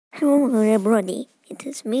Hello everybody, it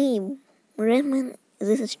is me, Redman.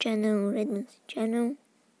 This is channel Redman's channel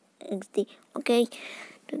XD. Okay,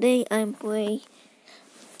 today I'm playing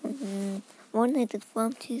one-nighted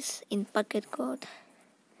flumpties in packet code.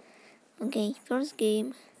 Okay, first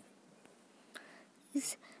game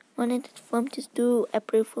is one-nighted flumpties 2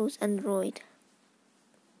 April Fool's Android.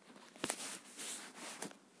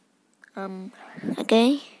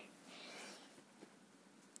 Okay.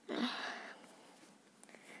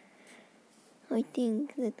 I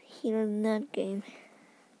think that here is that game.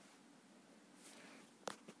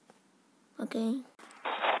 Okay.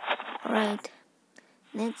 Alright.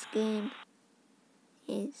 Next game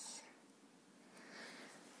is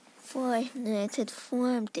Five Nights at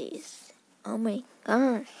Flumpties. Oh my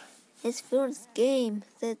gosh. It's first game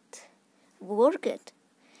that worked.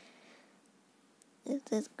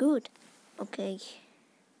 That's good. Okay.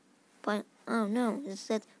 But oh no, it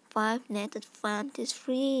said Five Nights at Flumpties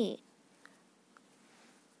 3.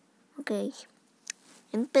 Okay.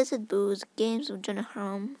 In Peasant Booze, games of Jonah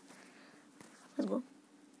Home. Let's go.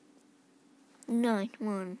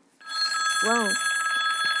 9-1. Whoa.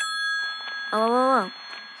 Oh.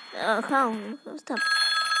 How? Stop.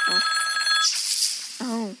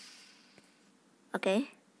 Oh. Okay.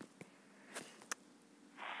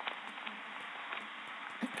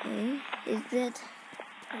 Okay. Is that?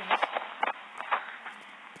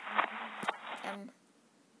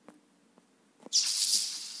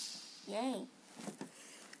 Yay.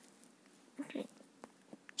 Okay.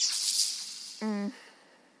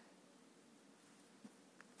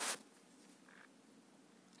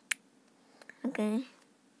 Okay.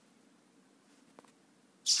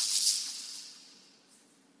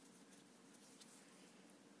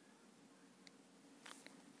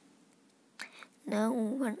 Now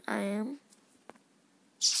what I am,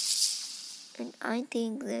 and I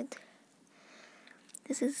think that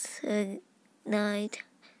this is night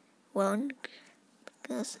 1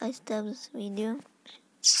 because I stopped this video.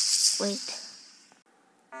 Wait.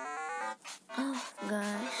 Oh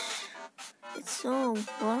gosh, it's so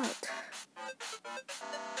bright.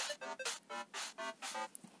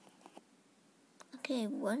 Okay,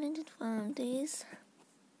 105 days.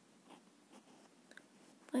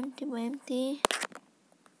 Empty.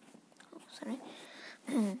 Oh, sorry.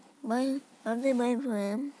 Birthday by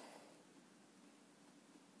poem.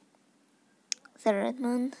 The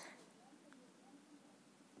Redmond.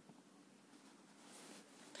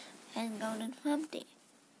 And Golden Flumpty.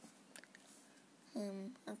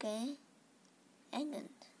 Okay. England.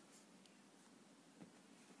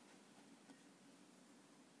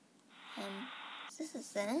 This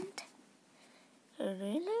is it?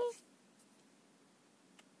 Really?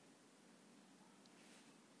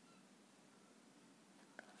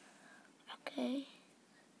 Okay.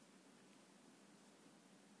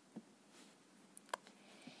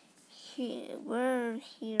 We're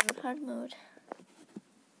here hard mode.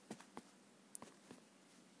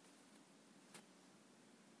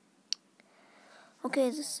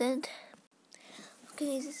 Okay, this is it.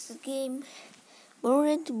 Okay, this is a game.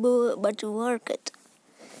 Boring but worked.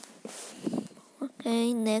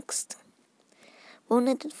 Okay, next.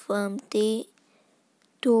 Wanted from T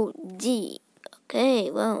to G.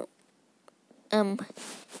 Okay, well,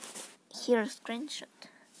 here a screenshot.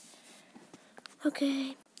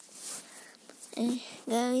 Okay,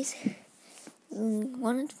 guys,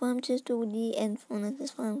 wanted from just 2D and wanted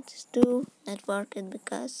from just 2 not worked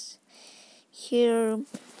because here,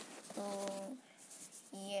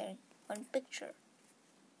 here one picture.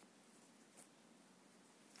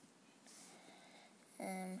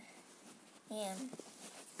 Yeah,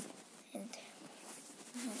 and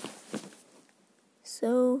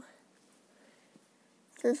so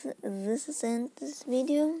this is in this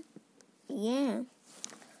video. Yeah,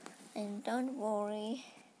 and don't worry,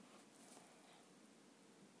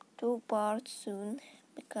 2 parts soon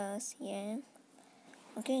because yeah.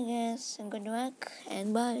 Okay guys, good luck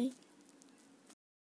and bye.